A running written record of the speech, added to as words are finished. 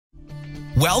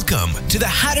Welcome to the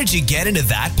How Did You Get Into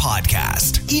That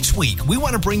podcast. Each week, we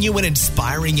want to bring you an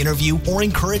inspiring interview or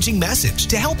encouraging message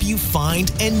to help you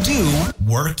find and do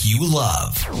work you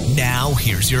love. Now,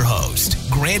 here's your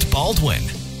host, Grant Baldwin.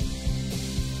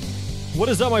 What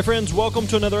is up, my friends? Welcome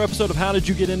to another episode of How Did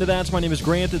You Get Into That? My name is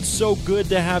Grant. It's so good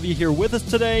to have you here with us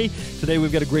today. Today,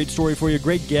 we've got a great story for you, a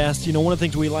great guest. You know, one of the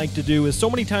things we like to do is so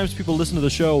many times people listen to the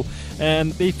show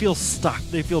and they feel stuck.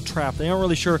 They feel trapped. They aren't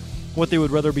really sure what they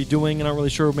would rather be doing, and not really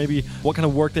sure maybe what kind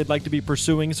of work they'd like to be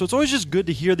pursuing. So it's always just good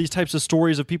to hear these types of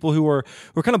stories of people who are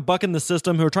kind of bucking the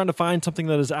system, who are trying to find something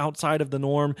that is outside of the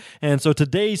norm. And so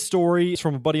today's story is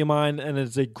from a buddy of mine, and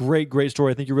it's a great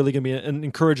story. I think you're really going to be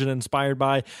encouraged and inspired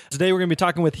by. Today we're going to be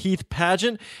talking with Heath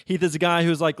Padgett. Heath is a guy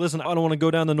who's like, listen, I don't want to go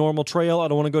down the normal trail. I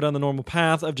don't want to go down the normal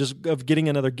path of getting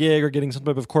another gig or getting some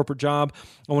type of corporate job.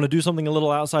 I want to do something a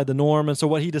little outside the norm. And so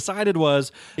what he decided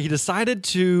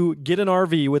to get an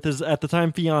RV with his, at the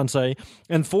time, fiance.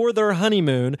 And for their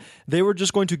honeymoon, they were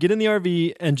just going to get in the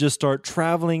RV and just start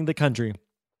traveling the country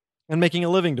and making a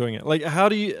living doing it. Like,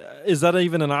 is that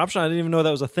even an option? I didn't even know that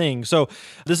was a thing. So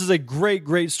this is a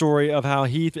great story of how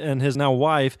Heath and his now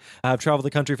wife have traveled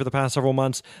the country for the past several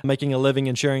months, making a living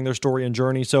and sharing their story and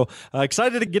journey. So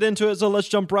excited to get into it. So let's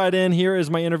jump right in. Here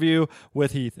is my interview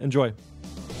with Heath. Enjoy.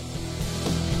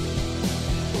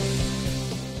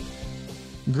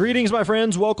 Greetings, my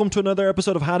friends. Welcome to another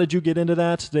episode of How Did You Get Into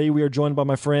That? Today we are joined by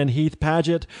my friend Heath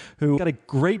Padgett, who got a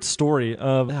great story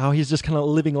of how he's just kind of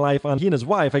living life he and his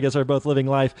wife, I guess, are both living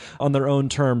life on their own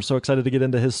terms. So excited to get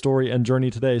into his story and journey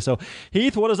today. So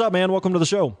Heath, what is up, man? Welcome to the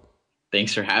show.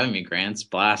 Thanks for having me, Grant. It's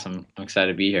blast. I'm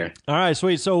excited to be here. All right,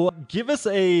 sweet. So give us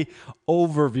a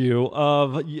overview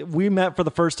of, we met for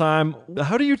the first time.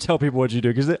 How do you tell people what you do?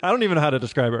 Because I don't even know how to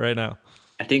describe it right now.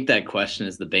 I think that question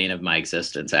is the bane of my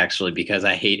existence, actually, because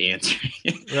I hate answering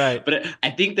it. Right. But I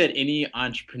think that any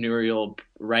entrepreneurial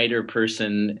writer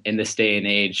person in this day and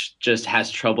age just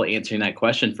has trouble answering that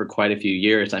question for quite a few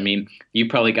years. I mean, you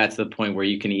probably got to the point where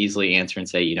you can easily answer and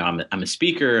say, you know, I'm a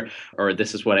speaker, or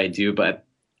this is what I do, but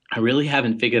I really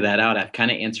haven't figured that out. I've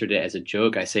kind of answered it as a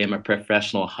joke. I say I'm a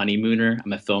professional honeymooner.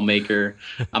 I'm a filmmaker.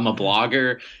 I'm a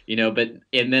blogger, you know,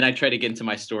 and then I try to get into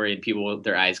my story and people,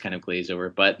 their eyes kind of glaze over.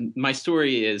 But my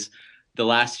story is the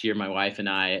last year, my wife and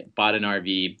I bought an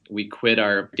RV. We quit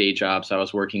our day jobs. I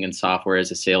was working in software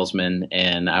as a salesman,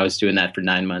 and I was doing that for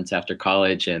 9 months after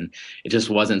college. And it just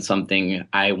wasn't something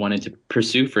I wanted to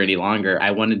pursue for any longer.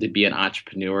 I wanted to be an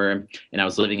entrepreneur, and I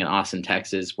was living in Austin,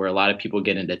 Texas, where a lot of people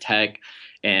get into tech.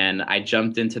 And I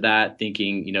jumped into that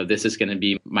thinking, you know, this is going to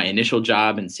be my initial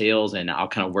job in sales, and I'll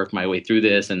kind of work my way through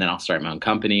this, and then I'll start my own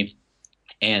company.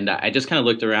 And I just kind of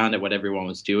looked around at what everyone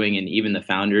was doing, and even the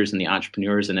founders and the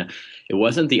entrepreneurs. And it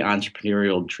wasn't the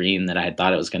entrepreneurial dream that I had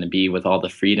thought it was going to be, with all the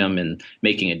freedom and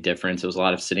making a difference. It was a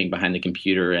lot of sitting behind the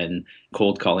computer and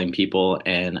cold calling people.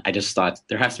 And I just thought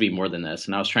there has to be more than this.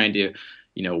 And I was trying to,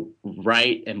 you know,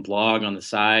 write and blog on the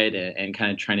side and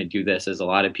kind of trying to do this as a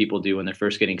lot of people do when they're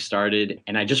first getting started.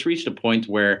 And I just reached a point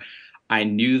where I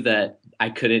knew that I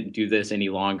couldn't do this any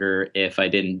longer if I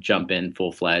didn't jump in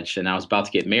full-fledged. And I was about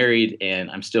to get married,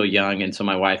 and I'm still young. And so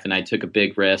my wife and I took a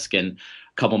big risk. And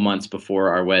a couple months before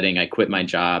our wedding, I quit my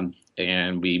job,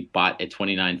 and we bought a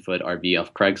 29-foot RV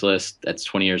off Craigslist that's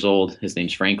 20 years old. His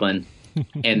name's Franklin.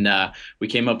 And we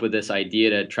came up with this idea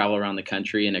to travel around the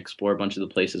country and explore a bunch of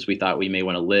the places we thought we may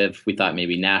want to live. We thought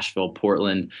maybe Nashville,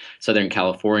 Portland, Southern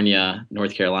California,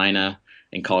 North Carolina,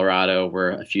 and Colorado were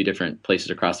a few different places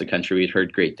across the country we'd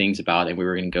heard great things about. And we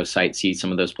were going to go sightsee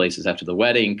some of those places after the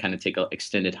wedding, kind of take an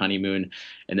extended honeymoon.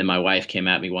 And then my wife came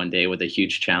at me one day with a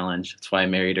huge challenge. That's why I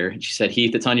married her. She said,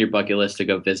 Heath, it's on your bucket list to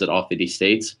go visit all 50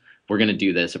 states. We're going to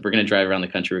do this. If we're going to drive around the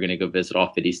country, we're going to go visit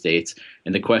all 50 states.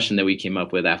 And the question that we came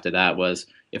up with after that was,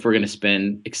 if we're going to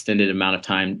spend extended amount of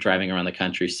time driving around the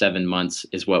country, 7 months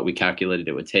is what we calculated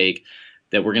it would take,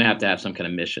 that we're going to have some kind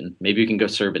of mission. Maybe we can go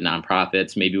serve at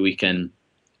nonprofits. Maybe we can,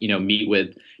 you know, meet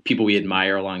with people we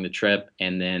admire along the trip.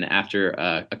 And then after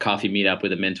a coffee meetup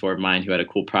with a mentor of mine who had a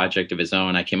cool project of his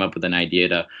own, I came up with an idea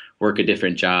to work a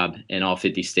different job in all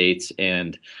 50 states.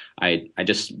 And I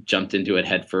just jumped into it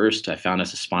head first. I found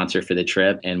us a sponsor for the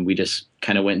trip, and we just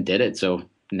kind of went and did it. So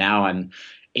now I'm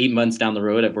 8 months down the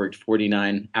road. I've worked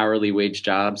 49 hourly wage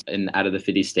jobs out of the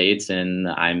 50 states. And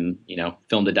I'm, you know,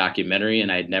 filmed a documentary,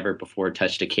 and I had never before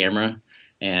touched a camera,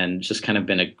 and just kind of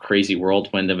been a crazy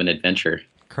whirlwind of an adventure.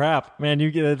 Crap, man,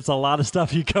 it's a lot of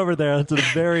stuff you covered there. It's a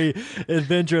very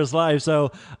adventurous life.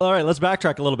 So, all right, let's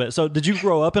backtrack a little bit. So did you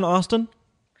grow up in Austin?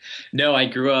 No, I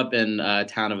grew up in a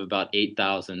town of about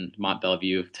 8,000, Mont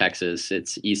Belvieu, Texas.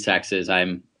 It's East Texas.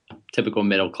 I'm typical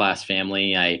middle class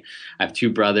family. I have two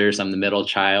brothers. I'm the middle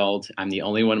child. I'm the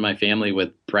only one in my family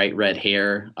with bright red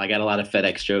hair. I got a lot of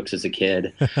FedEx jokes as a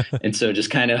kid. And so just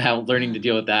kind of learning to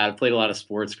deal with that. I played a lot of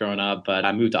sports growing up, but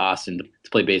I moved to Austin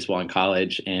to play baseball in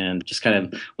college and just kind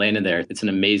of landed there. It's an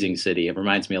amazing city. It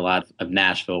reminds me a lot of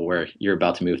Nashville, where you're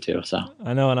about to move to. So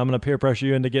I know, and I'm going to peer pressure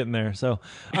you into getting there. So,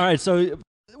 all right. So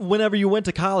whenever you went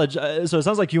to college, so it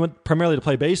sounds like you went primarily to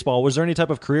play baseball. Was there any type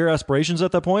of career aspirations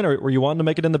at that point, or were you wanting to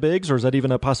make it in the bigs, or is that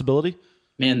even a possibility?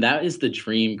 Man, that is the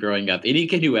dream growing up. Any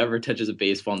kid who ever touches a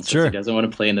baseball and says he doesn't want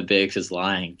to play in the bigs is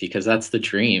lying, because that's the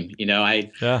dream.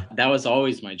 That was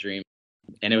always my dream.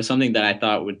 And it was something that I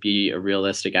thought would be a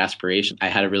realistic aspiration. I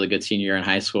had a really good senior year in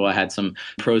high school. I had some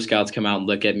pro scouts come out and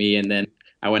look at me, and then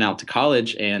I went out to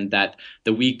college, and that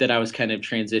the week that I was kind of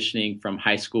transitioning from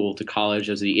high school to college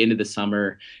was the end of the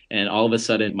summer, and all of a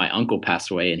sudden my uncle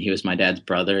passed away, and he was my dad's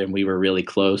brother, and we were really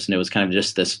close, and it was kind of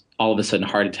just this all of a sudden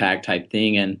heart attack type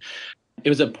thing. And it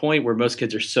was a point where most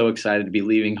kids are so excited to be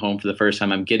leaving home for the first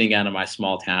time. I'm getting out of my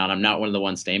small town. I'm not one of the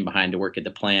ones staying behind to work at the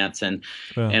plants. And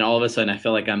all of a sudden I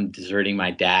feel like I'm deserting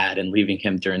my dad and leaving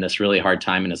him during this really hard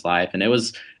time in his life. And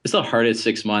it's the hardest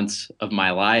 6 months of my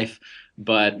life.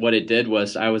 But what it did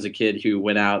was I was a kid who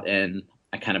went out and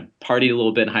I kind of partied a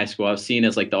little bit in high school. I was seen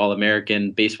as like the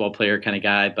all-American baseball player kind of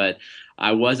guy, but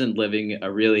I wasn't living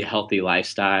a really healthy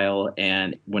lifestyle.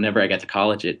 And whenever I got to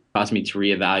college, it caused me to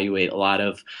reevaluate a lot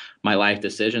of my life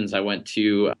decisions. I went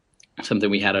to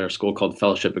something we had at our school called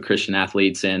Fellowship of Christian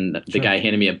Athletes, and the guy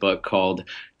handed me a book called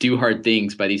Do Hard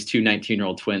Things by these two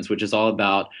 19-year-old twins, which is all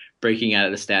about breaking out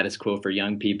of the status quo for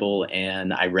young people.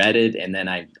 And I read it, and then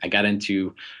I got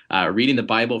into reading the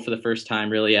Bible for the first time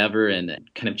really ever, and it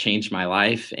kind of changed my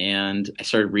life. And I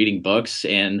started reading books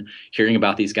and hearing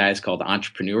about these guys called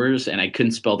entrepreneurs, and I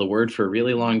couldn't spell the word for a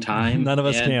really long time. None of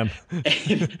us can.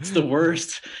 It's the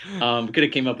worst. Could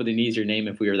have came up with an easier name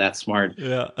if we were that smart.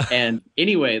 Yeah. And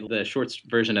anyway, the short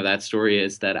version of that story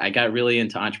is that I got really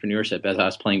into entrepreneurship as I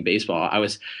was playing baseball.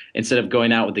 Instead of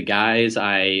going out with the guys,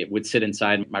 I would sit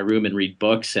inside my room and read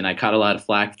books, and I caught a lot of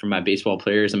flack from my baseball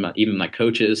players and even my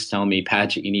coaches telling me,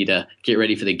 Padgett, you need to get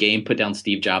ready for the game, put down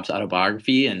Steve Jobs'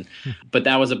 autobiography. But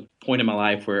that was a point in my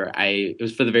life where it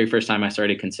was for the very first time I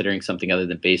started considering something other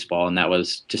than baseball, and that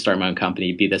was to start my own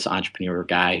company, be this entrepreneur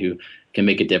guy who can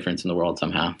make a difference in the world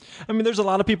somehow. I mean, there's a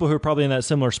lot of people who are probably in that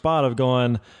similar spot of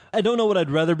going, I don't know what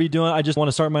I'd rather be doing. I just want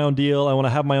to start my own deal. I want to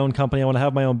have my own company. I want to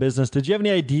have my own business. Did you have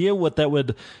any idea what that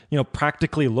would,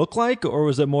 practically look like? Or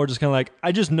was it more just kind of like,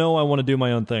 I just know I want to do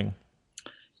my own thing?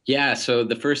 Yeah. So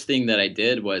the first thing that I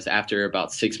did was, after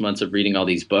about 6 months of reading all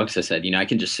these books, I said, I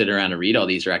can just sit around and read all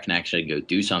these, or I can actually go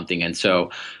do something. And so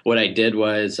what I did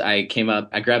was I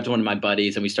grabbed one of my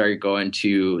buddies, and we started going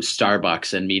to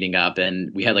Starbucks and meeting up.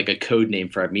 And we had like a code name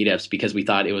for our meetups because we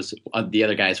thought it was the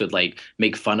other guys would like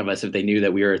make fun of us if they knew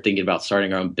that we were thinking about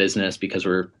starting our own business because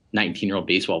we're 19-year-old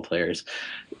baseball players.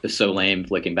 It was so lame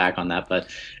looking back on that.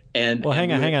 Hang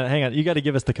on. You got to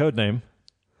give us the code name.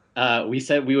 We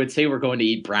said we would say we're going to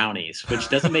eat brownies, which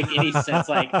doesn't make any sense.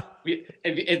 Like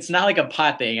it's not like a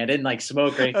pot thing. I didn't like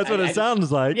smoke or anything. That's what it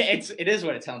sounds like. Yeah, it is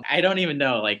what it sounds like. I don't even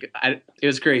know. It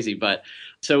was crazy. But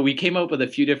so we came up with a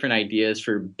few different ideas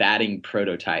for batting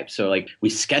prototypes. So like we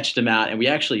sketched them out and we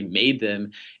actually made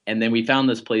them. And then we found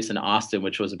this place in Austin,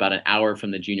 which was about an hour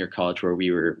from the junior college where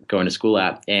we were going to school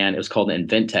at. And it was called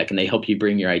Invent Tech, and they help you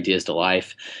bring your ideas to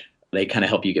life. They kind of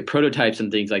help you get prototypes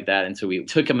and things like that. And so we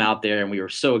took them out there, and we were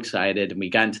so excited, and we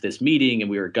got into this meeting, and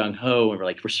we were gung ho, and we're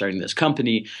like, we're starting this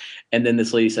company. And then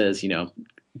this lady says,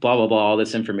 blah, blah, blah, all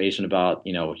this information about,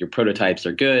 your prototypes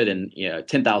are good, and,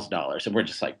 $10,000. And we're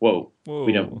just like, whoa,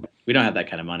 we don't have that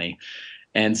kind of money.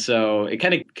 And so it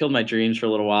kind of killed my dreams for a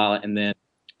little while. And then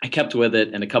I kept with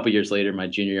it. And a couple years later, my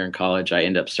junior year in college, I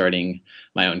ended up starting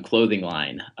my own clothing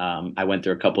line. I went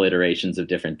through a couple iterations of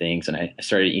different things, and I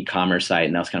started an e-commerce site,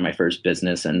 and that was kind of my first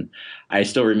business. And I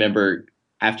still remember,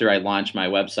 after I launched my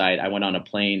website, I went on a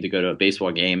plane to go to a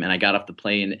baseball game, and I got off the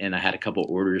plane and I had a couple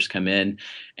orders come in.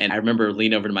 And I remember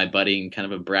leaning over to my buddy in kind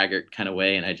of a braggart kind of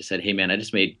way, and I just said, hey man, I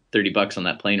just made $30 on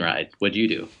that plane ride. What'd you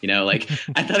do?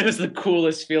 I thought it was the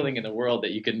coolest feeling in the world that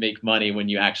you could make money when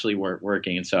you actually weren't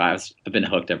working. And so I've been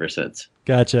hooked ever since.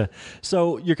 Gotcha.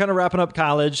 So you're kind of wrapping up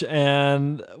college,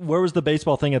 and where was the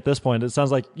baseball thing at this point? It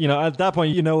sounds like, at that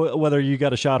point, whether you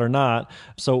got a shot or not.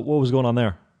 So what was going on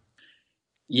there?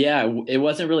 Yeah, it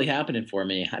wasn't really happening for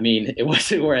me. I mean, it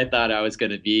wasn't where I thought I was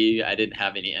going to be. I didn't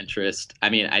have any interest. I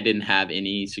mean, I didn't have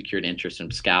any secured interest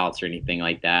from scouts or anything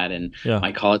like that. And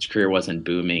my college career wasn't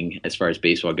booming as far as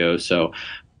baseball goes. So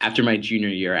after my junior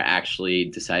year, I actually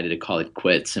decided to call it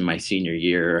quits. In my senior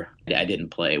year, I didn't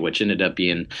play, which ended up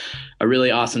being a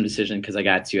really awesome decision because I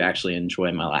got to actually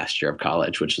enjoy my last year of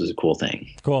college, which is a cool thing.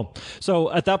 Cool.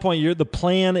 So at that point, the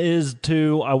plan is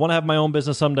I want to have my own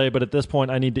business someday, but at this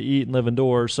point, I need to eat and live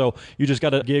indoors. So you just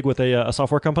got a gig with a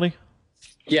software company?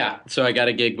 Yeah. So I got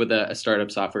a gig with a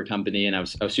startup software company, and I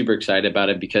was super excited about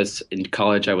it because in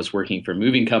college I was working for a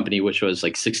moving company, which was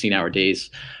like 16-hour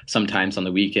days, sometimes on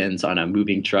the weekends on a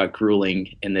moving truck,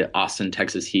 grueling in the Austin,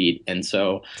 Texas heat. And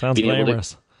so sounds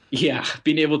glamorous.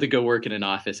 Being able to go work in an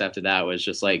office after that was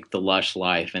just like the lush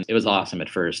life. And it was awesome at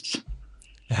first.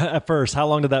 At first, how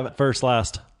long did that first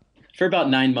last? For about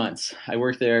 9 months. I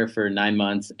worked there for 9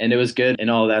 months, and it was good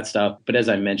and all that stuff. But as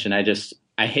I mentioned,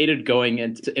 I hated going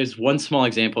into, it was one small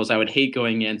example is I would hate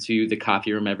going into the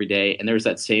coffee room every day. And there was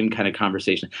that same kind of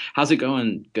conversation. How's it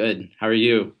going? Good. How are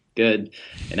you? Good.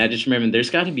 And I just remember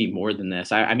there's got to be more than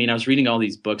this. I mean, I was reading all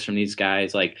these books from these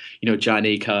guys like, John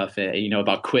Acuff,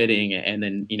 about quitting, and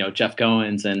then, Jeff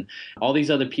Goins and all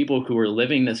these other people who were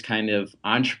living this kind of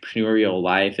entrepreneurial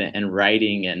life and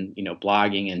writing and,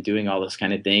 blogging and doing all this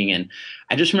kind of thing. And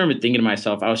I just remember thinking to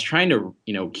myself, I was trying to,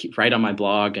 write on my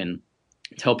blog and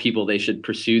tell people they should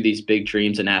pursue these big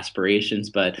dreams and aspirations.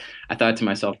 But I thought to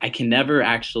myself, I can never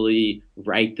actually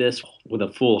write this with a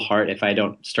full heart if I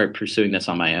don't start pursuing this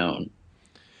on my own.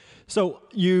 So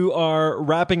you are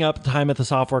wrapping up time at the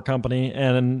software company,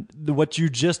 and what you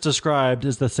just described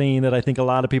is the scene that I think a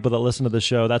lot of people that listen to the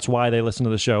show, that's why they listen to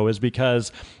the show, is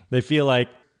because they feel like,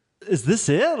 is this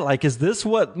it? Like, is this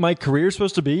what my career is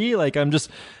supposed to be? Like,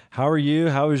 how are you?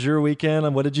 How was your weekend?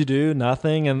 And what did you do?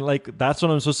 Nothing. And like, that's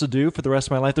what I'm supposed to do for the rest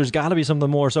of my life. There's got to be something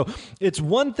more. So it's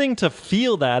one thing to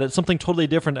feel that. It's something totally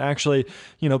different to actually,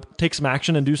 take some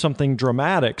action and do something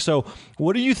dramatic. So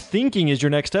what are you thinking is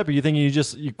your next step? Are you thinking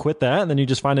you quit that and then you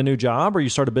just find a new job, or you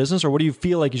start a business, or what do you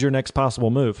feel like is your next possible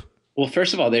move? Well,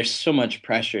 first of all, there's so much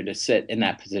pressure to sit in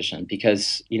that position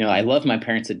because, I love my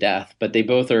parents to death, but they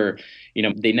both are,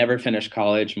 they never finished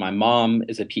college. My mom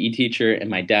is a PE teacher and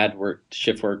my dad worked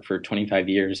shift work for 25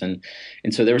 years. And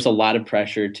so there was a lot of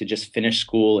pressure to just finish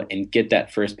school and get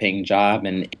that first paying job.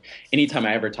 And anytime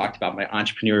I ever talked about my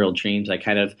entrepreneurial dreams, I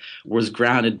kind of was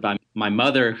grounded by my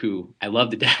mother, who I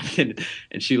love to death, and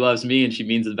she loves me and she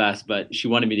means the best, but she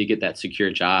wanted me to get that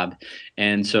secure job.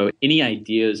 And so any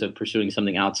ideas of pursuing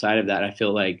something outside of that, I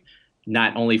feel like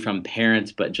not only from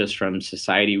parents, but just from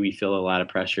society, we feel a lot of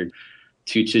pressure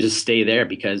to just stay there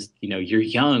because, you're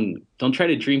young. Don't try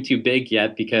to dream too big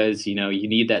yet because, you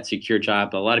need that secure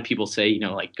job. A lot of people say,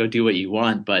 go do what you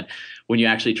want. But when you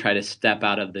actually try to step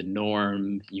out of the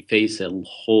norm, you face a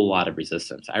whole lot of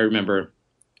resistance. I remember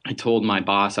I told my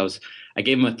boss, I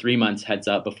gave him a 3 months heads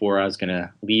up before I was going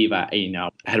to leave. I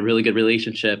had a really good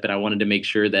relationship and I wanted to make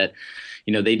sure that,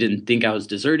 they didn't think I was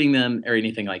deserting them or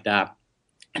anything like that.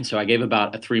 And so I gave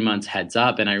about a 3 months heads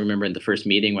up. And I remember in the first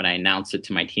meeting when I announced it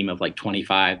to my team of like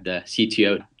 25, the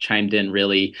CTO chimed in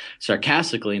really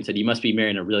sarcastically and said, "You must be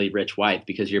marrying a really rich wife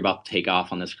because you're about to take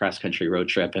off on this cross country road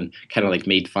trip," and kind of like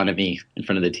made fun of me in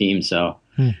front of the team. So,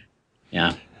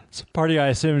 yeah. So part of you, I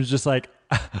assume, is just like,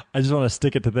 I just want to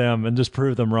stick it to them and just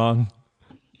prove them wrong.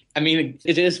 I mean,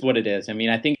 it is what it is. I mean,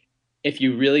 I think if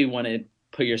you really want to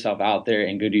put yourself out there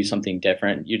and go do something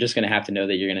different, you're just going to have to know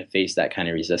that you're going to face that kind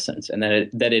of resistance and that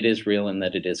it is real and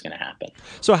that it is going to happen.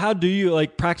 So how do you,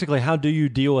 practically, how do you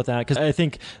deal with that? Because I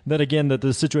think that, again, that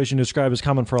the situation you describe is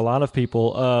common for a lot of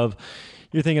people of,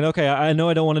 you're thinking, okay, I know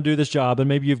I don't want to do this job, and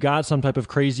maybe you've got some type of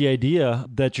crazy idea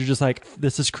that you're just like,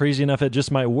 this is crazy enough, it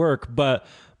just might work, but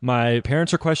my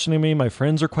parents are questioning me, my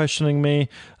friends are questioning me,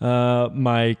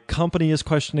 my company is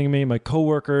questioning me, my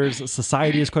coworkers,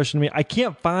 society is questioning me. I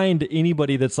can't find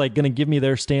anybody that's like going to give me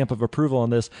their stamp of approval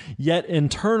on this. Yet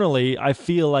internally, I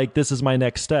feel like this is my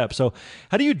next step. So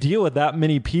how do you deal with that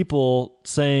many people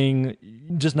saying,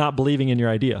 just not believing in your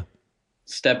idea?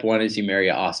 Step one is you marry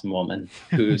an awesome woman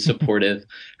who's supportive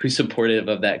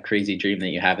of that crazy dream that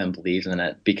you have and believes in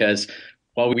it. Because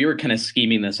while we were kind of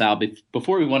scheming this out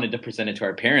before we wanted to present it to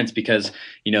our parents, because,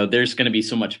 there's going to be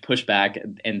so much pushback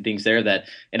and things there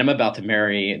and I'm about to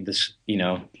marry this,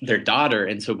 their daughter.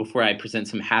 And so before I present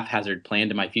some haphazard plan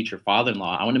to my future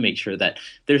father-in-law, I want to make sure that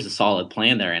there's a solid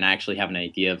plan there and I actually have an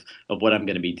idea of what I'm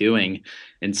going to be doing.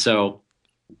 And so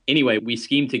anyway, we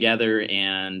schemed together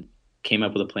and came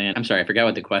up with a plan. I'm sorry, I forgot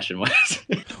what the question was.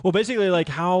 Well, basically, like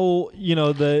how,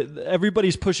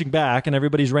 everybody's pushing back and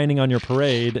everybody's raining on your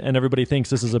parade and everybody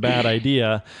thinks this is a bad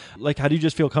idea. Like, how do you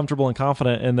just feel comfortable and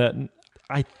confident in that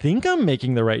I think I'm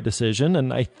making the right decision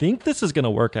and I think this is going to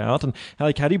work out? And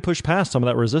how do you push past some of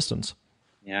that resistance?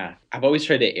 Yeah, I've always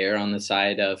tried to err on the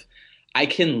side of I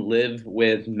can live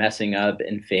with messing up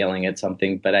and failing at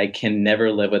something, but I can never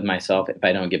live with myself if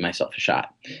I don't give myself a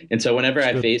shot. And so whenever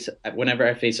I face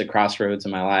a crossroads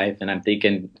in my life and I'm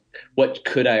thinking, what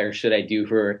could I or should I do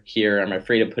for here? I'm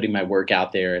afraid of putting my work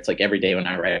out there. It's like every day when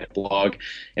I write a blog,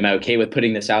 am I okay with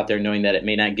putting this out there, knowing that it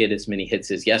may not get as many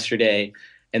hits as yesterday?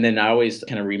 And then I always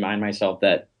kind of remind myself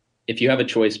that if you have a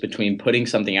choice between putting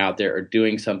something out there or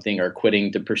doing something or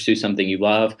quitting to pursue something you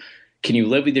love, can you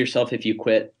live with yourself if you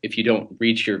quit, if you don't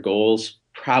reach your goals?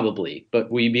 Probably.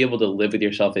 But will you be able to live with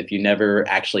yourself if you never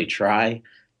actually try?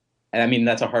 I mean,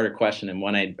 that's a harder question and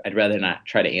one I'd rather not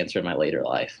try to answer in my later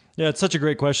life. Yeah, it's such a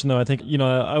great question, though. I think,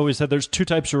 I always said there's two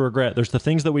types of regret. There's the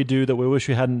things that we do that we wish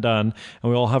we hadn't done, and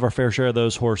we all have our fair share of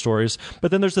those horror stories.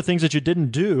 But then there's the things that you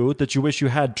didn't do that you wish you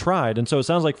had tried. And so it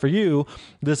sounds like for you,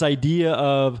 this idea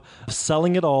of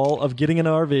selling it all, of getting an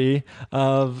RV,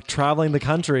 of traveling the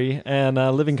country, and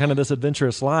living kind of this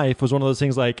adventurous life was one of those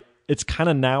things like, it's kind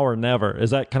of now or never.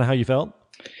 Is that kind of how you felt?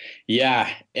 Yeah,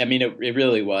 I mean, it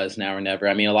really was now or never.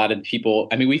 I mean, a lot of people,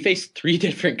 we faced three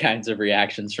different kinds of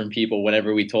reactions from people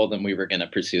whenever we told them we were going to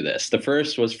pursue this. The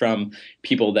first was from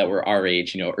people that were our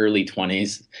age, early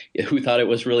 20s, who thought it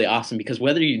was really awesome because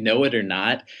whether you know it or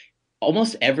not,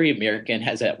 almost every American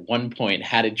has at one point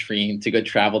had a dream to go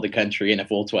travel the country in a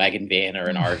Volkswagen van or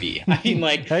an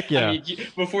RV. Heck yeah.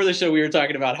 Before the show, we were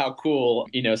talking about how cool,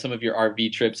 some of your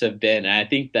RV trips have been. And I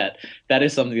think that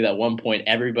is something that at one point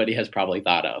everybody has probably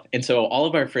thought of. And so all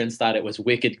of our friends thought it was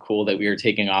wicked cool that we were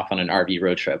taking off on an RV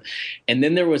road trip. And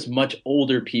then there was much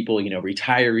older people,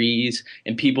 retirees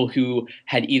and people who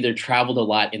had either traveled a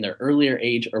lot in their earlier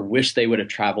age or wished they would have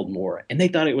traveled more. And they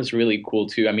thought it was really cool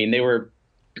too. I mean, they were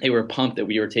pumped that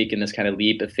we were taking this kind of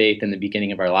leap of faith in the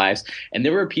beginning of our lives. And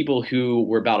there were people who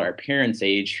were about our parents'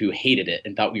 age who hated it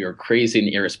and thought we were crazy and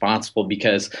irresponsible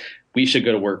because we should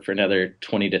go to work for another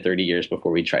 20 to 30 years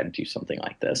before we try to do something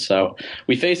like this. So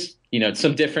we faced,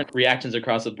 some different reactions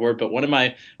across the board. But one of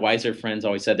my wiser friends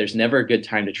always said, there's never a good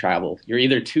time to travel. You're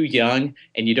either too young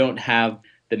and you don't have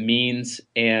the means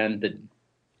and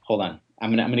hold on.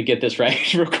 I'm gonna get this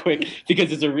right real quick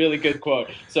because it's a really good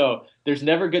quote. So there's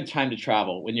never a good time to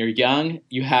travel. When you're young,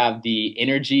 you have the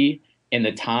energy and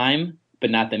the time,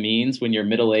 but not the means. When you're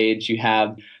middle aged, you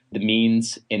have the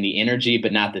means and the energy,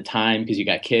 but not the time because you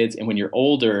got kids. And when you're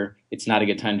older, it's not a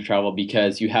good time to travel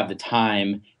because you have the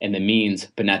time and the means,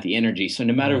 but not the energy. So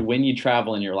no matter when you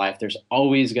travel in your life, there's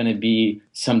always going to be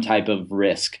some type of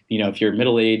risk. If you're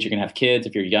middle age, you're going to have kids.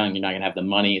 If you're young, you're not going to have the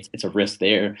money. It's a risk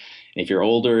there. And if you're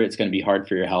older, it's going to be hard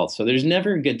for your health. So there's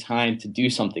never a good time to do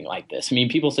something like this.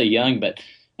 People say young, but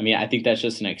I think that's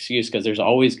just an excuse because there's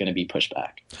always going to be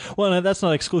pushback. Well, and that's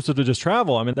not exclusive to just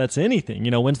travel. That's anything.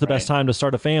 When's the best time to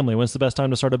start a family? When's the best time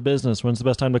to start a business? When's the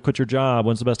best time to quit your job?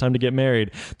 When's the best time to get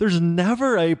married? There's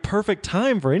never a perfect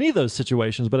time for any of those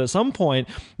situations. But at some point,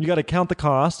 you got to count the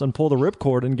cost and pull the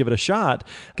ripcord and give it a shot.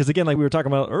 Because again, like we were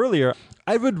talking about earlier,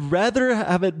 I would rather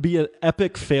have it be an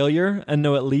epic failure and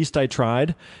know at least I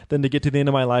tried than to get to the end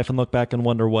of my life and look back and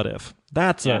wonder what if.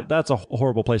 That's a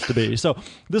horrible place to be. So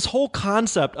this whole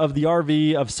concept of the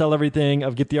RV, of sell everything,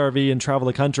 of get the RV and travel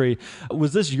the country,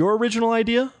 was this your original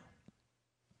idea?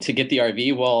 To get the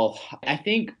RV? Well, I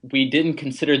think we didn't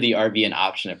consider the RV an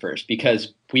option at first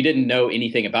because we didn't know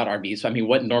anything about RVs. So,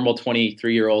 what normal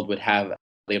 23-year-old would have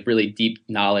a really deep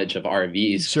knowledge of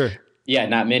RVs? Sure. Yeah,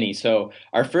 not many. So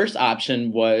our first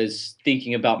option was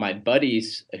thinking about my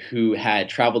buddies who had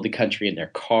traveled the country in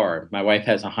their car. My wife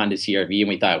has a Honda CR-V, and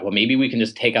we thought, well, maybe we can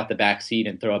just take out the back seat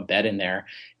and throw a bed in there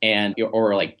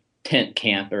or like tent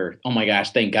camp or, oh my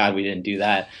gosh, thank God we didn't do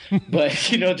that. But,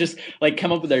 just like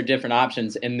come up with our different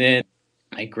options. And then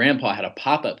my grandpa had a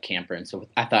pop-up camper. And so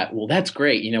I thought, well, that's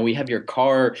great. We have your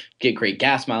car, get great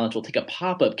gas mileage. We'll take a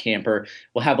pop-up camper.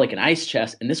 We'll have like an ice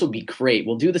chest, and this will be great.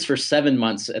 We'll do this for 7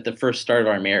 months at the first start of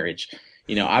our marriage.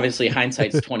 Obviously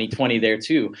hindsight's 2020 there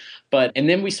too. And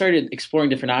then we started exploring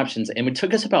different options, and it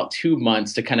took us about 2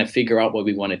 months to kind of figure out what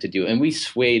we wanted to do. And we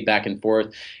swayed back and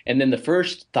forth. And then the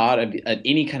first thought of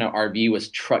any kind of RV was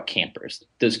truck campers.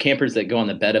 Those campers that go on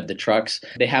the bed of the trucks,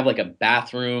 they have like a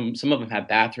bathroom. Some of them have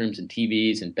bathrooms and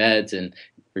TVs and beds and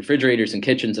refrigerators and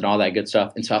kitchens and all that good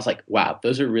stuff. And so I was like, wow,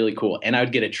 those are really cool. And I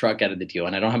would get a truck out of the deal.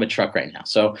 And I don't have a truck right now.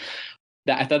 So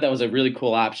I thought that was a really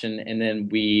cool option. And then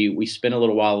we spent a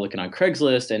little while looking on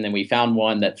Craigslist, and then we found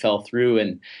one that fell through.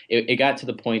 And it got to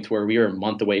the point where we were a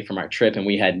month away from our trip, and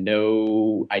we had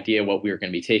no idea what we were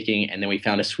going to be taking. And then we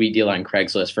found a sweet deal on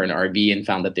Craigslist for an RV and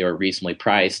found that they were reasonably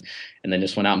priced, and then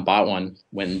just went out and bought one,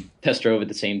 test drove it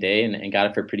the same day and got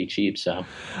it for pretty cheap. So,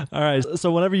 all right.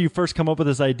 So whenever you first come up with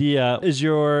this idea, at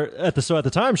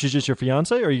the time, she's just your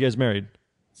fiance, or are you guys married?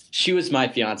 She was my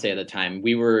fiance at the time.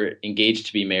 We were engaged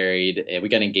to be married. We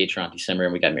got engaged around December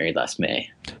and we got married last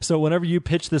May. So whenever you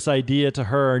pitch this idea to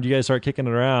her and you guys start kicking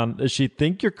it around, does she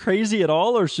think you're crazy at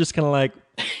all? Or is she just kind of like,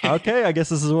 okay, I guess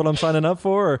this is what I'm signing up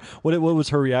for? Or what was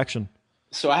her reaction?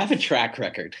 So I have a track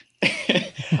record.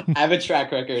 I have a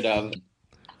track record of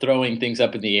throwing things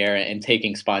up in the air and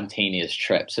taking spontaneous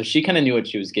trips. So she kind of knew what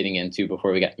she was getting into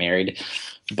before we got married.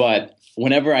 But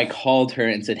whenever I called her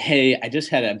and said, hey, I just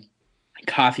had a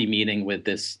coffee meeting with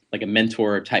this, like a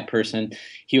mentor type person.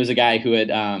 He was a guy who had,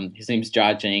 his name's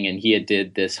Jia, and he had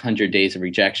did this 100 Days of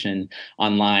Rejection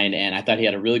online. And I thought he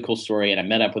had a really cool story. And I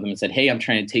met up with him and said, hey, I'm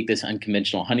trying to take this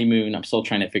unconventional honeymoon. I'm still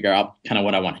trying to figure out kind of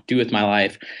what I want to do with my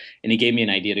life. And he gave me an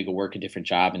idea to go work a different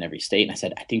job in every state. And I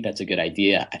said, I think that's a good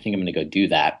idea. I think I'm going to go do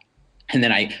that. And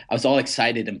then I was all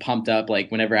excited and pumped up,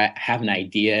 like whenever I have an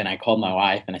idea, and I called my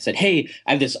wife and I said, hey,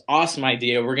 I have this awesome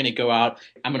idea. We're going to go out.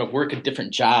 I'm going to work a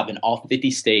different job in all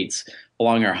 50 states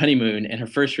along our honeymoon. And her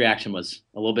first reaction was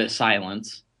a little bit of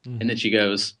silence. Mm-hmm. And then she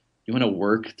goes, you want to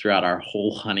work throughout our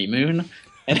whole honeymoon?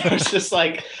 And I was just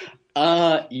like,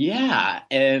 yeah.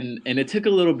 And it took a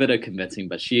little bit of convincing,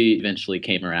 but she eventually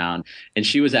came around, and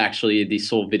she was actually the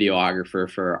sole videographer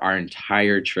for our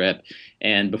entire trip.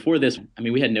 And before this, I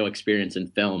mean, we had no experience in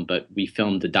film, but we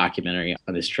filmed a documentary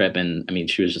on this trip. And I mean,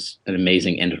 she was just an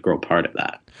amazing integral part of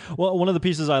that. Well, one of the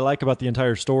pieces I like about the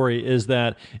entire story is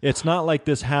that it's not like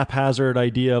this haphazard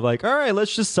idea of like, all right,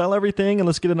 let's just sell everything and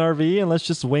let's get an RV and let's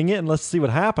just wing it and let's see what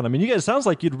happens. I mean, you guys, it sounds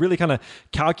like you'd really kind of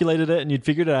calculated it and you'd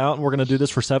figured it out, and we're going to do this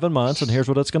for 7 months, and here's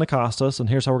what it's going to cost us, and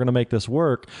here's how we're going to make this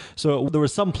work. So there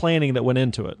was some planning that went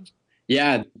into it.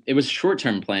 Yeah, it was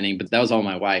short-term planning, but that was all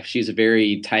my wife. She's a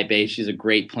very type A. She's a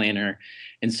great planner.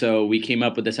 And so we came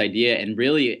up with this idea, and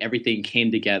really everything came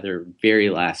together very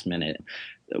last minute.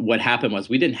 What happened was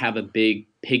we didn't have a big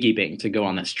piggy bank to go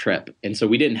on this trip. And so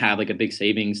we didn't have like a big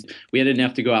savings. We had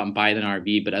enough to go out and buy an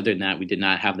RV, but other than that, we did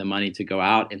not have the money to go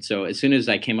out. And so as soon as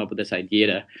I came up with this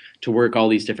idea to work all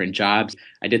these different jobs,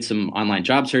 I did some online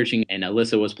job searching, and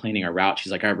Alyssa was planning our route.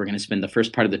 She's like, all right, we're going to spend the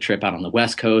first part of the trip out on the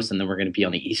West Coast, and then we're going to be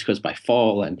on the East Coast by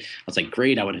fall. And I was like,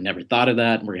 great, I would have never thought of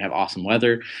that. We're going to have awesome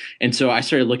weather. And so I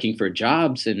started looking for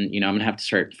jobs, and, I'm going to have to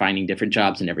start finding different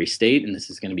jobs in every state, and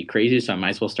this is going to be crazy. So I might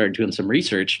as well start doing some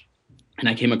research. And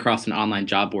I came across an online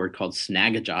job board called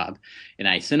Snag a Job, and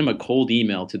I sent them a cold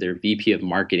email to their VP of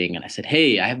marketing. And I said,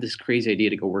 hey, I have this crazy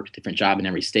idea to go work a different job in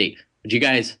every state. Would you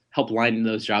guys help line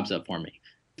those jobs up for me?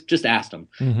 Just asked them.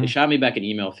 Mm-hmm. They shot me back an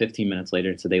email 15 minutes later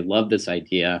and said they love this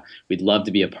idea. We'd love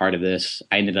to be a part of this.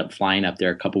 I ended up flying up there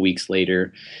a couple weeks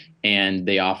later, and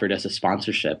they offered us a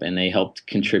sponsorship, and they helped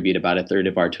contribute about a third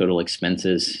of our total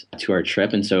expenses to our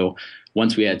trip. And so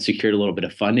once we had secured a little bit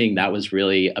of funding, that was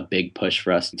really a big push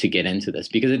for us to get into this,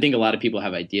 because I think a lot of people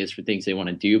have ideas for things they want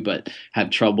to do, but have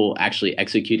trouble actually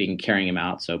executing and carrying them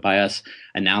out. So by us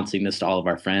announcing this to all of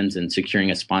our friends and securing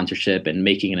a sponsorship and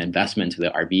making an investment to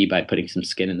the RV by putting some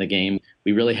skin in the game,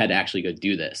 we really had to actually go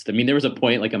do this. I mean, there was a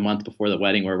point like a month before the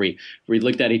wedding where we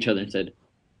looked at each other and said,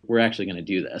 we're actually going to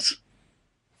do this.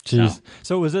 Jeez.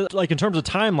 So was it like, in terms of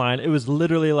timeline, it was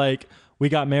literally like, we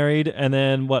got married, and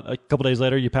then a couple days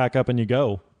later you pack up and you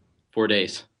go? 4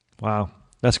 days. Wow.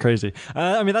 That's crazy.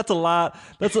 I mean, that's a lot.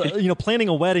 That's planning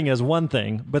a wedding is one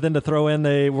thing, but then to throw in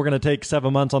we're going to take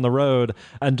 7 months on the road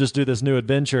and just do this new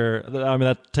adventure. I mean,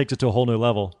 that takes it to a whole new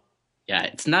level. Yeah,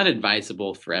 it's not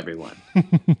advisable for everyone.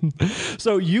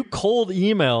 So you cold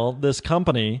email this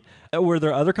company. Were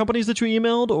there other companies that you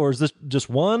emailed, or is this just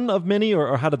one of many,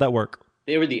 or how did that work?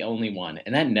 They were the only one,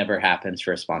 and that never happens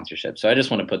for a sponsorship. So I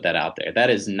just want to put that out there. That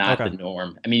is not the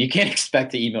norm. I mean, you can't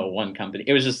expect to email one company.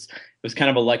 It was kind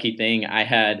of a lucky thing. I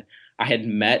had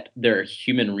met their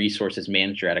human resources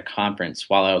manager at a conference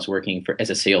while I was working as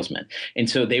a salesman. And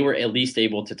so they were at least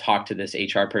able to talk to this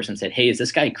HR person and said, hey, is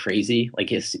this guy crazy?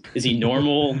 Like, is he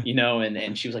normal?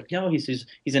 And she was like, no, he's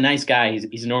a nice guy.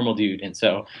 He's a normal dude. And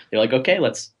so they're like, okay,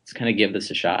 let's kind of give this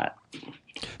a shot.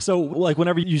 So like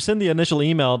whenever you send the initial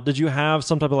email, did you have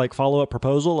some type of follow-up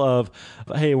proposal of,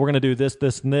 hey, we're going to do this,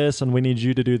 this, and this, and we need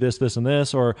you to do this, this, and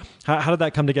this? Or how did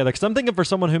that come together? Because I'm thinking for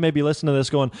someone who may be listening to this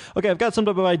going, okay, I've got some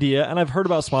type of idea and I've heard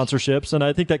about sponsorships and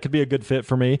I think that could be a good fit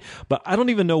for me, but I don't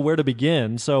even know where to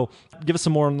begin. So give us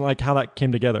some more on how that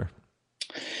came together.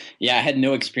 Yeah, I had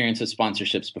no experience with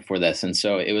sponsorships before this. And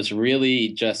so it was really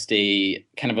just a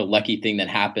kind of a lucky thing that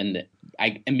happened.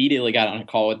 I immediately got on a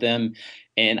call with them,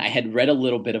 and I had read a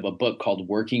little bit of a book called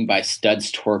Working by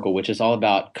Studs Torkel, which is all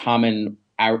about common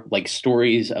our like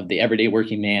stories of the everyday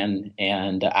working man.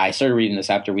 And I started reading this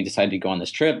after we decided to go on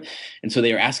this trip. And so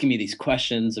they were asking me these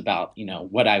questions about,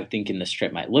 what I would think in this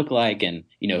trip might look like. And,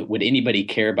 would anybody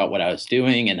care about what I was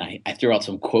doing? And I threw out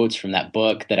some quotes from that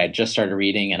book that I just started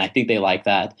reading. And I think they liked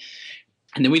that.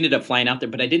 And then we ended up flying out there,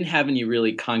 but I didn't have any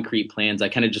really concrete plans. I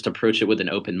kind of just approached it with an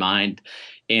open mind.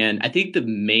 And I think the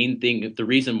main thing, the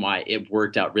reason why it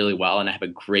worked out really well, and I have a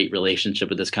great relationship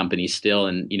with this company still,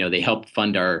 and, they helped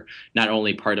fund our, not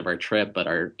only part of our trip, but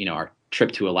our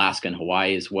trip to Alaska and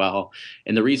Hawaii as well.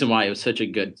 And the reason why it was such a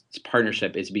good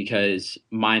partnership is because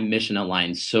my mission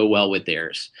aligned so well with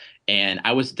theirs. And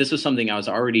this was something I was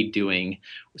already doing.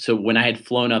 So when I had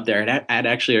flown up there, I'd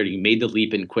actually already made the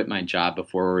leap and quit my job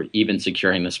before even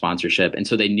securing the sponsorship. And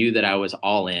so they knew that I was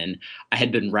all in. I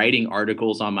had been writing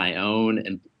articles on my own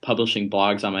and publishing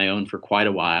blogs on my own for quite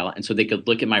a while. And so they could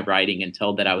look at my writing and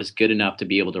tell that I was good enough to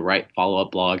be able to write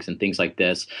follow-up blogs and things like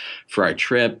this for our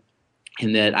trip,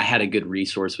 and that I had a good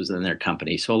resource within their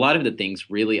company. So a lot of the things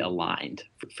really aligned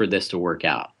for this to work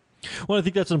out. Well, I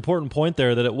think that's an important point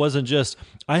there, that it wasn't just,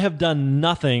 I have done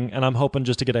nothing and I'm hoping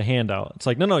just to get a handout. It's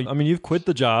like, no. I mean, you've quit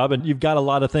the job and you've got a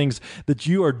lot of things that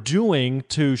you are doing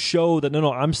to show that,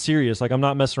 no, I'm serious. Like, I'm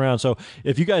not messing around. So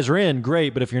if you guys are in,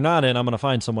 great. But if you're not in, I'm going to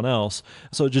find someone else.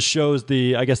 So it just shows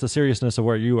the seriousness of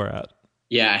where you are at.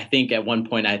 Yeah, I think at one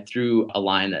point I threw a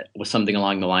line that was something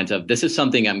along the lines of, this is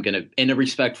something I'm going to, in a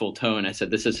respectful tone, I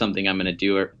said, this is something I'm going to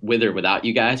do with or without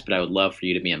you guys, but I would love for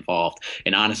you to be involved.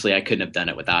 And honestly, I couldn't have done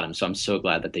it without them. So I'm so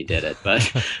glad that they did it.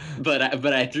 But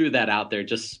I threw that out there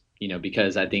just,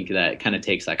 because I think that kind of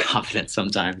takes that confidence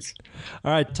sometimes.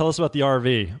 All right. Tell us about the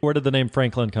RV. Where did the name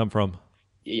Franklin come from?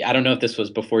 I don't know if this was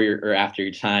before or after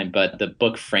your time, but the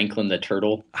book Franklin the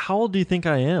Turtle. How old do you think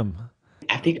I am?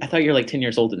 I thought you're like 10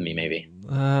 years older than me, maybe.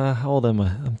 How old am I?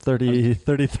 I'm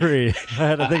 33. I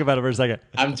had to think about it for a second.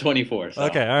 I'm 24. So.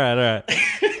 Okay. All right.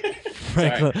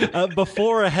 Franklin.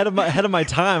 Before ahead of my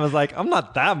time, I was like, I'm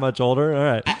not that much older. All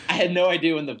right. I had no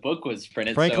idea when the book was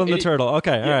printed. Franklin the Turtle.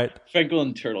 Okay. Yeah, all right.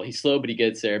 Franklin the Turtle. He's slow, but he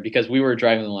gets there because we were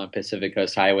driving along Pacific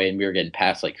Coast Highway and we were getting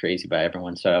passed like crazy by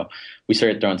everyone. So we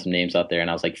started throwing some names out there and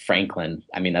I was like, Franklin.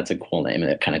 I mean, that's a cool name,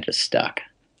 and it kind of just stuck.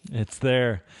 It's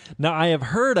there. Now, I have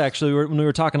heard, actually, when we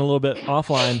were talking a little bit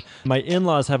offline, my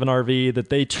in-laws have an RV that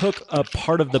they took a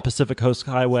part of the Pacific Coast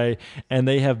Highway, and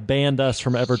they have banned us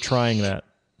from ever trying that.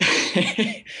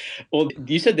 Well,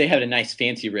 you said they had a nice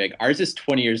fancy rig. Ours is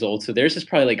 20 years old, so theirs is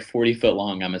probably like 40 foot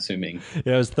long, I'm assuming.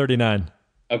 Yeah, it was 39.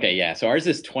 Okay, yeah. So ours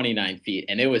is 29 feet,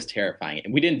 and it was terrifying.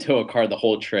 And we didn't tow a car the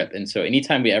whole trip. And so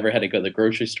anytime we ever had to go to the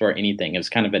grocery store or anything, it was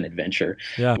kind of an adventure.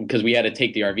 Yeah. Because we had to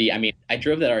take the RV. I mean, I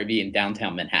drove that RV in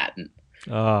downtown Manhattan.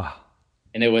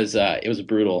 And it was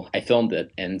brutal. I filmed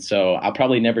it. And so I'll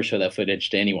probably never show that footage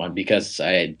to anyone because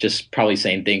I just probably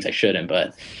saying things I shouldn't.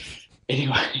 But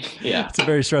anyway, yeah. It's a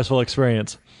very stressful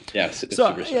experience. Yeah.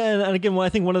 And again, I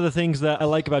think one of the things that I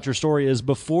like about your story is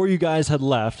before you guys had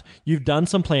left, you've done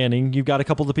some planning, you've got a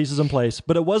couple of the pieces in place,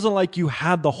 but it wasn't like you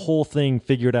had the whole thing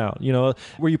figured out.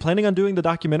 Were you planning on doing the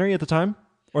documentary at the time,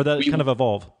 or that kind of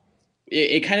evolved?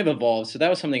 It kind of evolved. So that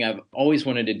was something I've always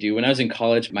wanted to do. When I was in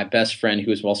college, my best friend, who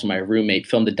was also my roommate,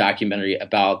 filmed a documentary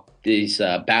about these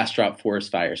Bastrop forest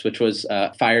fires, which was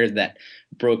a fire that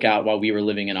broke out while we were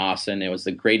living in Austin. It was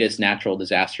the greatest natural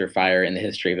disaster fire in the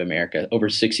history of America. Over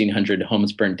 1,600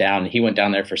 homes burned down. He went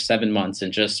down there for 7 months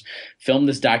and just filmed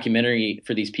this documentary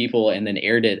for these people and then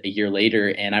aired it a year later.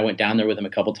 And I went down there with him a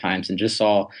couple times and just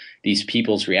saw these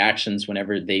people's reactions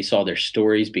whenever they saw their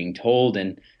stories being told.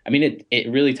 And I mean, it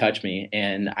really touched me.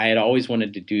 And I had always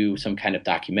wanted to do some kind of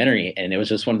documentary. And it was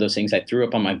just one of those things I threw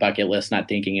up on my bucket list, not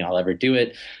thinking I'll ever do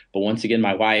it. But once again,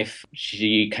 my wife,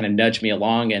 she kind of nudged me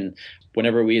along. And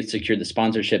whenever we had secured the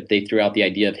sponsorship, they threw out the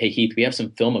idea of, hey, Heath, we have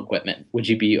some film equipment. Would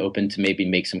you be open to maybe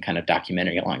make some kind of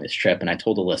documentary along this trip? And I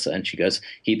told Alyssa, and she goes,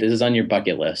 Heath, this is on your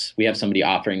bucket list. We have somebody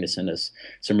offering to send us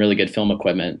some really good film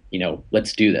equipment.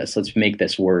 Let's do this. Let's make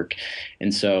this work.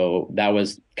 And so that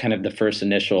was kind of the first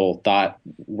initial thought.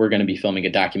 We're going to be filming a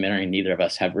documentary, and neither of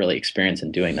us have really experience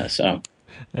in doing this. So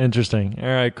Interesting. All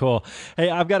right, cool. Hey,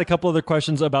 I've got a couple other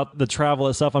questions about the travel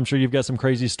itself. I'm sure you've got some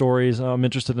crazy stories. I'm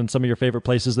interested in some of your favorite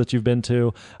places that you've been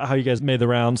to, how you guys made the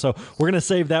round. So we're going to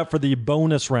save that for the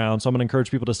bonus round. So I'm going to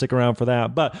encourage people to stick around for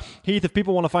that. But Heath, if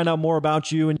people want to find out more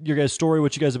about you and your guys' story,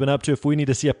 what you guys have been up to, if we need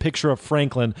to see a picture of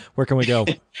Franklin, where can we go?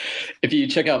 If you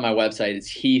check out my website,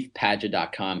 it's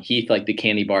heathpadgett.com. Heath, like the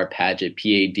candy bar, Padgett,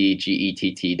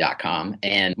 Padgett.com.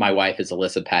 And my wife is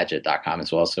alyssapagett.com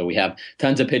as well. So we have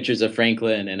tons of pictures of Franklin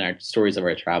England and our stories of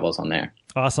our travels on there.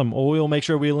 Awesome. Well, we'll make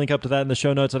sure we link up to that in the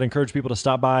show notes. I'd encourage people to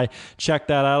stop by, check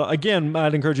that out. Again,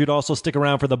 I'd encourage you to also stick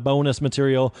around for the bonus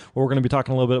material where we're going to be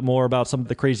talking a little bit more about some of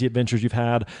the crazy adventures you've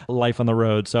had, life on the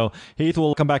road. So, Heath,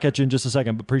 we'll come back at you in just a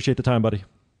second, but appreciate the time, buddy.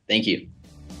 Thank you.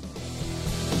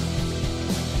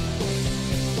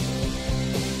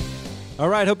 All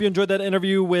right. Hope you enjoyed that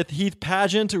interview with Heath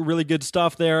Padgett. Really good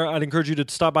stuff there. I'd encourage you to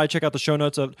stop by, check out the show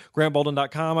notes at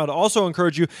grantbaldwin.com. I'd also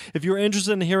encourage you, if you're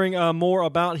interested in hearing more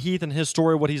about Heath and his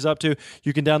story, what he's up to,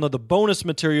 you can download the bonus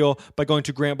material by going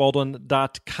to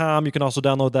grantbaldwin.com. You can also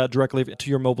download that directly to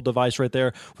your mobile device right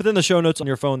there within the show notes on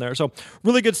your phone there. So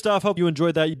really good stuff. Hope you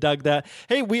enjoyed that. You dug that.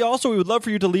 Hey, we would love for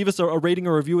you to leave us a rating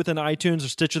or review within iTunes or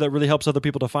Stitcher. That really helps other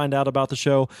people to find out about the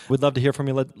show. We'd love to hear from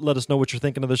you. Let us know what you're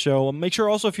thinking of the show. Make sure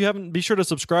also, if you haven't, be sure to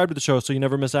subscribe to the show so you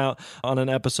never miss out on an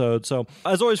episode. So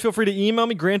as always, feel free to email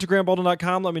me,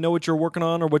 grant@grantbaldwin.com. Let me know what you're working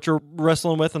on or what you're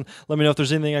wrestling with, and let me know if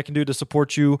there's anything I can do to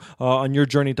support you on your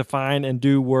journey to find and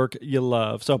do work you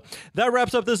love. So that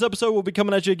wraps up this episode. We'll be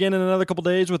coming at you again in another couple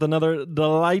days with another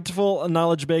delightful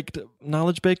knowledge baked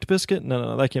biscuit.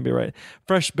 No, that can't be right.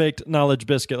 Fresh baked knowledge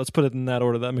biscuit. Let's put it in that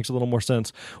order. That makes a little more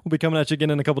sense. We'll be coming at you again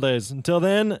in a couple days. Until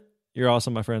then, you're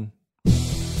awesome, my friend.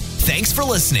 Thanks for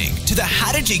listening to the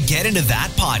How Did You Get Into That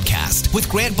podcast with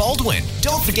Grant Baldwin.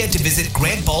 Don't forget to visit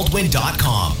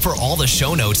grantbaldwin.com for all the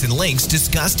show notes and links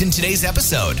discussed in today's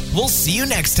episode. We'll see you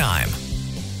next time.